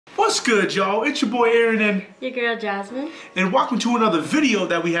What's good, y'all? It's your boy Aaron and your girl Jasmine. And welcome to another video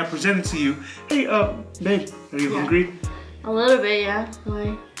that we have presented to you. Hey, babe, are you hungry? A little bit, yeah.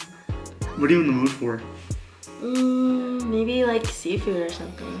 Why? What are you in the mood for? Maybe like seafood or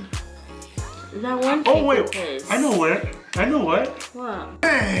something. Is that one? Oh wait, place? I know where. I know what. What?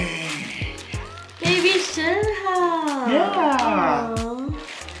 Hey. Baby should have. Yeah. Aww.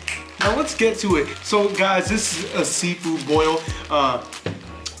 Now let's get to it. So guys, this is a seafood boil.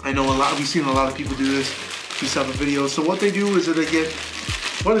 I know we've seen a lot of people do this, these type of videos. So what they do is that they get,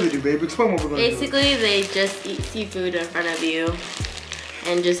 what do they do, babe? Explain what we're gonna do. Basically, they just eat seafood in front of you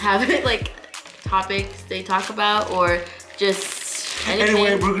and just have it like topics they talk about or just anything.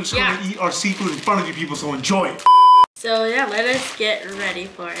 Anyway, we're just gonna eat our seafood in front of you people, so enjoy it. So yeah, let us get ready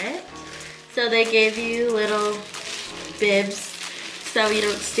for it. So they gave you little bibs so you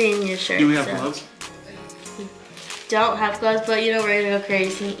don't stain your shirt. Do we have gloves? Don't have gloves, but you know we're gonna go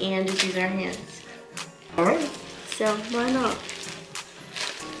crazy and just use our hands. Alright. So why not?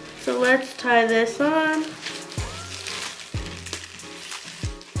 So let's tie this on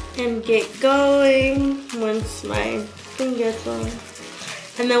and get going once my thing gets on.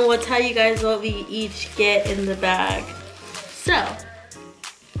 And then we'll tell you guys what we each get in the bag. So,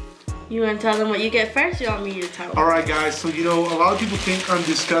 you wanna tell them what you get first or you want me to tell them? Alright guys, so you know, a lot of people think I'm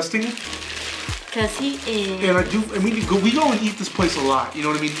disgusting. Cause he is. And I do, and we go and eat this place a lot. You know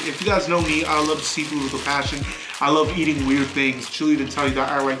what I mean? If you guys know me, I love seafood with a passion. I love eating weird things. Chili didn't tell you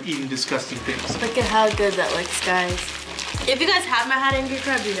that I like eating disgusting things. Look at how good that looks, guys. If you guys haven't had Angry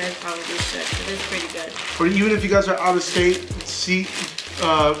Crab, you guys probably should. It is pretty good. Or even if you guys are out of state,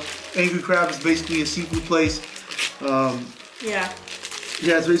 Angry Crab is basically a seafood place. Yeah,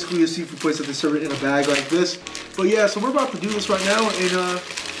 it's basically a seafood place that they serve it in a bag like this. But yeah, so we're about to do this right now, and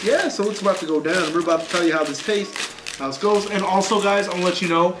yeah, so it's about to go down. We're about to tell you how this tastes, how this goes. And also, guys, I'll let you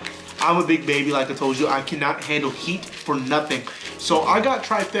know, I'm a big baby, like I told you. I cannot handle heat for nothing. So I got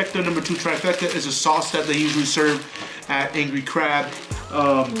Trifecta, number 2. Trifecta is a sauce that they usually serve at Angry Crab.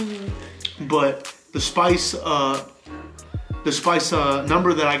 But the spice number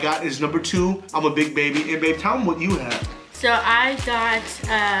that I got is number 2. I'm a big baby. And babe, tell them what you have. so I got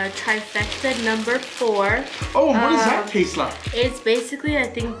Trifecta number 4. Oh, and what does that taste like? It's basically, I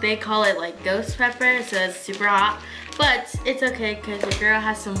think they call it like ghost pepper, so it's super hot. But it's okay because the girl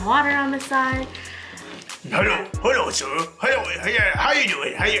has some water on the side. Hello, sir. Hello, how you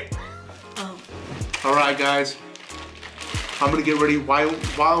doing? How you? Oh. All right, guys. I'm gonna get ready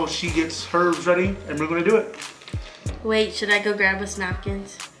while she gets hers ready, and we're gonna do it. Wait, should I go grab us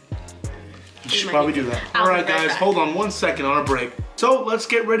napkins? You should probably do that. All right, guys, hold on 1 second on a break. So let's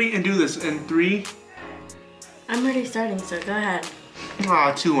get ready and do this in 3. I'm already starting, so go ahead.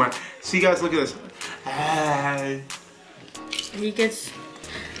 2, 1. See, guys, look at this.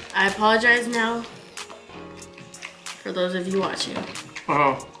 I apologize now for those of you watching.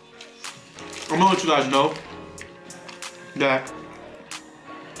 I'm gonna let you guys know that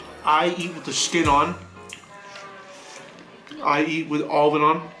I eat with the skin on. I eat with all of it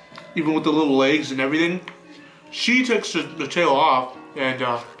on, even with the little legs and everything. She takes the tail off, And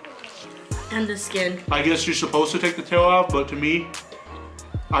the skin. I guess you're supposed to take the tail off, but to me,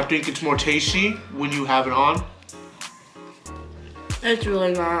 I think it's more tasty when you have it on. It's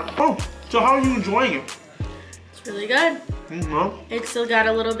really not. Oh, so how are you enjoying it? It's really good. It's still got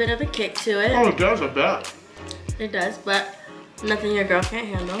a little bit of a kick to it. Oh, it does, I bet. It does, but nothing your girl can't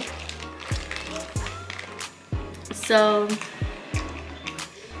handle. So,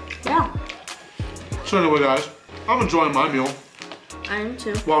 yeah. So anyway, guys, I'm enjoying my meal I am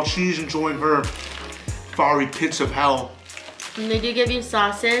too. while she's enjoying her fiery pits of hell. And they do give you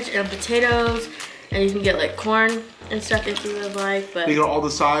sausage and potatoes, and you can get like corn and stuff if you would like, but They got all the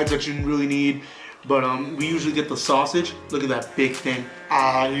sides that you really need, but we usually get the sausage. Look at that big thing.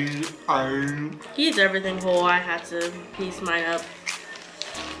 he eats everything whole. I had to piece mine up,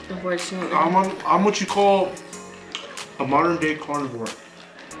 unfortunately. I'm what you call a modern day carnivore.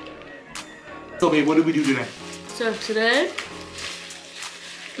 So babe, what did we do today? So today,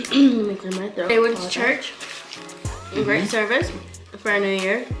 I went to church. Great service for our New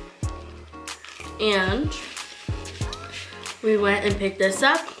Year. And we went and picked this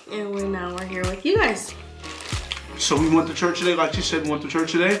up, and we're here with you guys. So we went to church today, like you said, we went to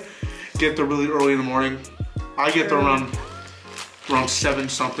church today. Get there really early in the morning. I get there around 7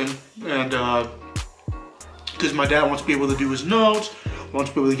 something, and because my dad wants to be able to do his notes,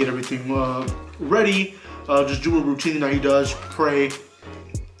 wants to be able to get everything ready, just do a routine that he does, pray,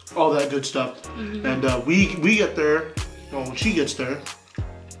 all that good stuff. And we get there, well, when she gets there,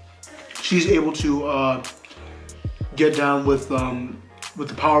 she's able to get down with with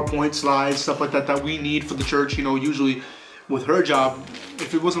the PowerPoint slides, stuff like that that we need for the church. You know, usually with her job,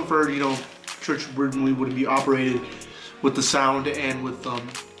 if it wasn't for her, you know, church originally wouldn't be operated with the sound and with the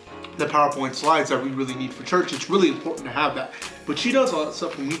PowerPoint slides that we really need for church. It's really important to have that. But she does all that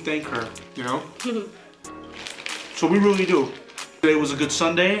stuff and we thank her, you know? So we really do. Today was a good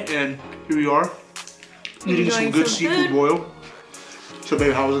Sunday and here we are eating some good seafood boil. So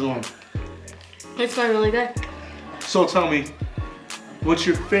baby, how was it going? It's going really good. So tell me, what's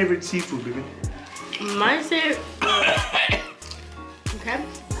your favorite seafood, baby? My favorite. Okay.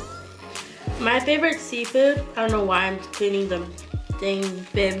 My favorite seafood. I don't know why I'm cleaning the thing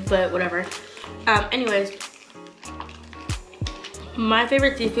bin, but whatever. Anyways, my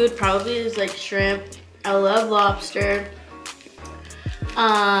favorite seafood probably is like shrimp. I love lobster.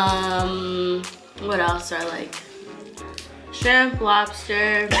 What else do I like? Shrimp,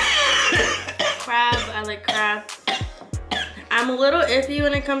 lobster, crab. I like crab. I'm a little iffy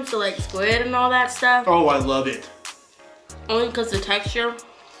when it comes to like squid and all that stuff. Oh, I love it. Only because of the texture.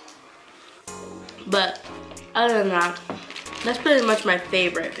 But other than that, that's pretty much my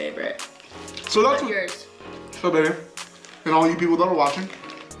favorite. So that's What's yours? So baby, and all you people that are watching,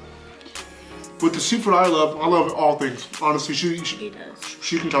 with the seafood I love all things. Honestly, she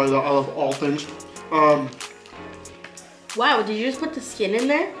can tell you that I love all things. Wow, did you just put the skin in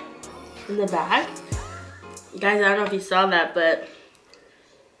there? In the bag? Guys, I don't know if you saw that, but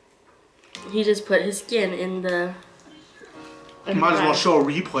he just put his skin in the Might as well show a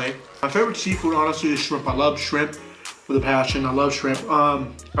replay. My favorite seafood, honestly, is shrimp. I love shrimp with a passion. I love shrimp. I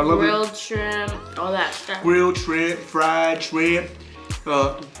love grilled shrimp, all that stuff. Grilled shrimp, fried shrimp,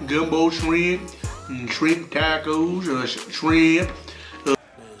 gumbo shrimp, shrimp tacos, shrimp.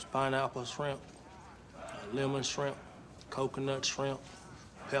 There's pineapple shrimp, lemon shrimp, coconut shrimp,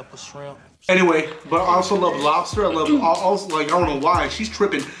 pepper shrimp. Anyway, but I also love lobster. I love also, like, I don't know why she's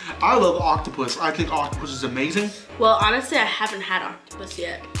tripping. I love octopus. I think octopus is amazing. Well, honestly, I haven't had octopus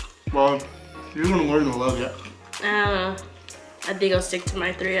yet. Well, you're gonna learn to love it. I don't know. I think I'll stick to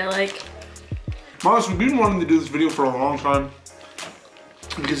my 3 I like. Honestly, we've been wanting to do this video for a long time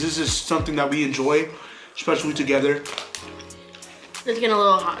because this is something that we enjoy, especially together. It's getting a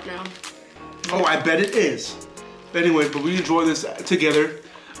little hot now. Oh, I bet it is. Anyway, but we enjoy this together.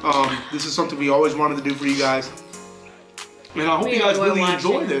 This is something we always wanted to do for you guys. And I hope you guys really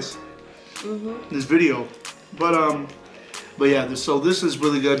enjoy this. This video. But yeah, so this is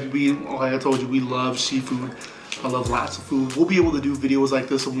really good. Like I told you, we love seafood. I love lots of food. We'll be able to do videos like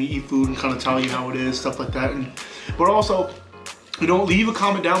this when we eat food and kind of tell you how it is, stuff like that. But also, you know, leave a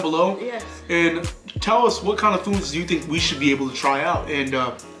comment down below. Yes. And tell us what kind of foods do you think we should be able to try out. And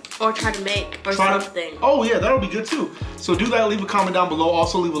or try to make or something. Oh yeah, that'll be good too. So do that, leave a comment down below.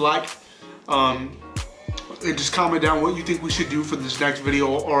 Also leave a like. And just comment down what you think we should do for this next video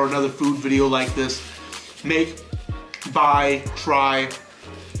or another food video like this. Make, buy, try,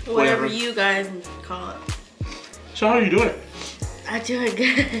 whatever you guys call it. So how are you doing? I'm doing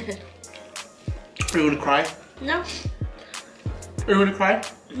good. Are you gonna cry? No. Are you gonna cry?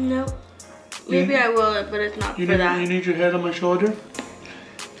 No. Maybe I will, but it's not for that. You need your head on my shoulder?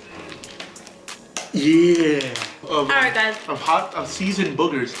 Yeah. Alright guys. Of seasoned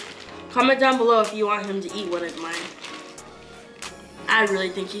boogers. Comment down below if you want him to eat one of mine. I really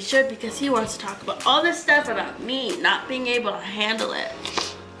think he should because he wants to talk about all this stuff about me not being able to handle it.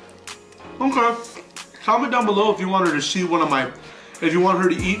 Okay. Comment down below if you want her to see one of my, if you want her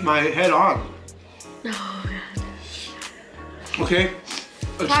to eat my head on. Oh god. Okay?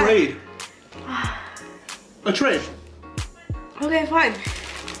 A Fine. trade. A trade. Okay, fine.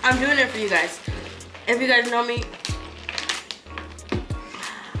 I'm doing it for you guys. If you guys know me,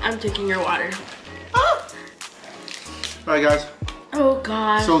 I'm taking your water. Oh! Alright guys. Oh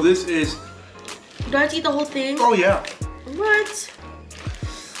god. So this is... Do I have to eat the whole thing? Oh yeah. What?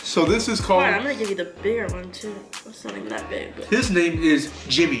 So this is called... Fine, I'm gonna give you the bigger one too. It's not even that big. But... His name is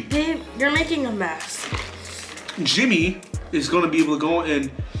Jimmy. Babe, you're making a mess. Jimmy is gonna be able to go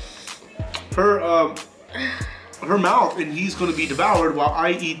in her mouth and he's gonna be devoured while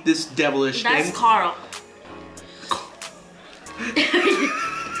I eat this devilish thing. That's Carl.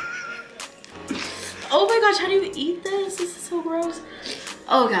 Oh my gosh, how do you eat this? This is so gross.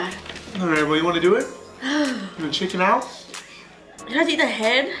 Oh god. Alright, well you wanna do it? You wanna chicken out? You have to eat the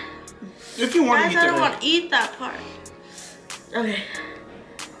head? If you want to eat Guys, the I don't head. want to eat that part. Okay.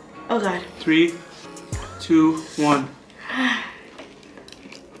 Oh god. 3, 2, 1.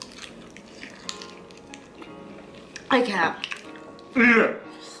 I can't. Eat it.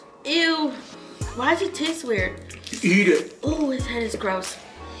 Ew. Why does it taste weird? Eat it. Oh, his head is gross.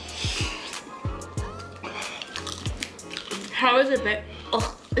 How is it, babe? Oh.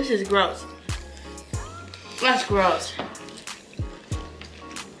 This is gross. That's gross.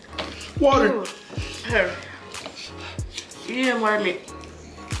 Water. Ooh. Here. You need more of me.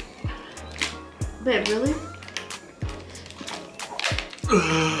 Babe, really?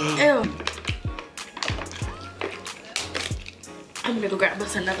 Ew. I'm gonna go grab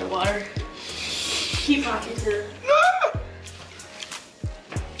us another water. Keep talking to.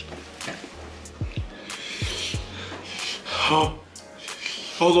 Oh.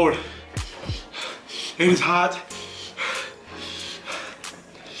 Oh Lord. It is hot.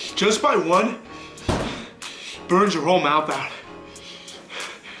 Just by one, burns your whole mouth out.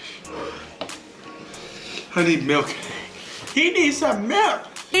 I need milk. He needs some milk.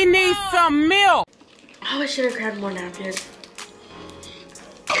 He needs some milk. Oh, I should have grabbed more napkins.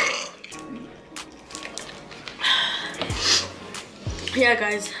 Yeah,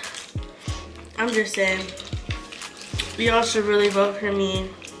 guys. I'm just saying. Y'all should really vote for me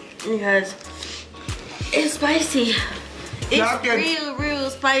because it's spicy. It's Napkin. real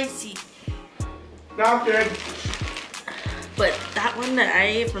spicy. Napkin. But that one that I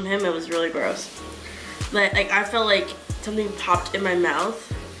ate from him, it was really gross. Like I felt like something popped in my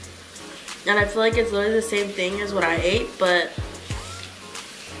mouth. And I feel like it's literally the same thing as what I ate, but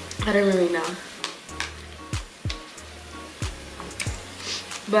I don't really know.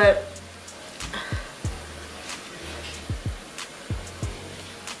 But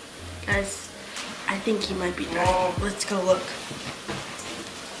guys, I think he might be dying. Let's go look.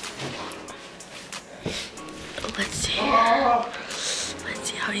 Let's see. Let's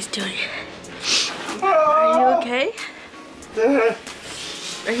see how he's doing. Are you okay?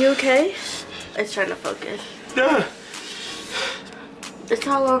 Are you okay? It's trying to focus. It's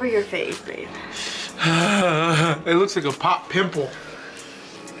all over your face, babe. It looks like a pop pimple.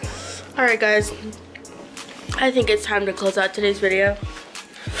 Alright guys, I think it's time to close out today's video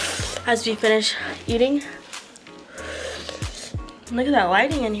as we finish eating. Look at that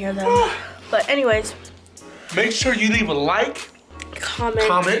lighting in here though. But anyways, Make sure you leave a like,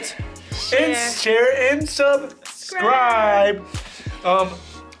 comment, and share and subscribe.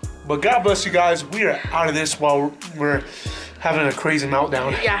 But God bless you guys. We are out of this while we're having a crazy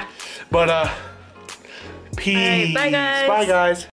meltdown. Yeah. But peace. Alright, bye guys. Bye guys.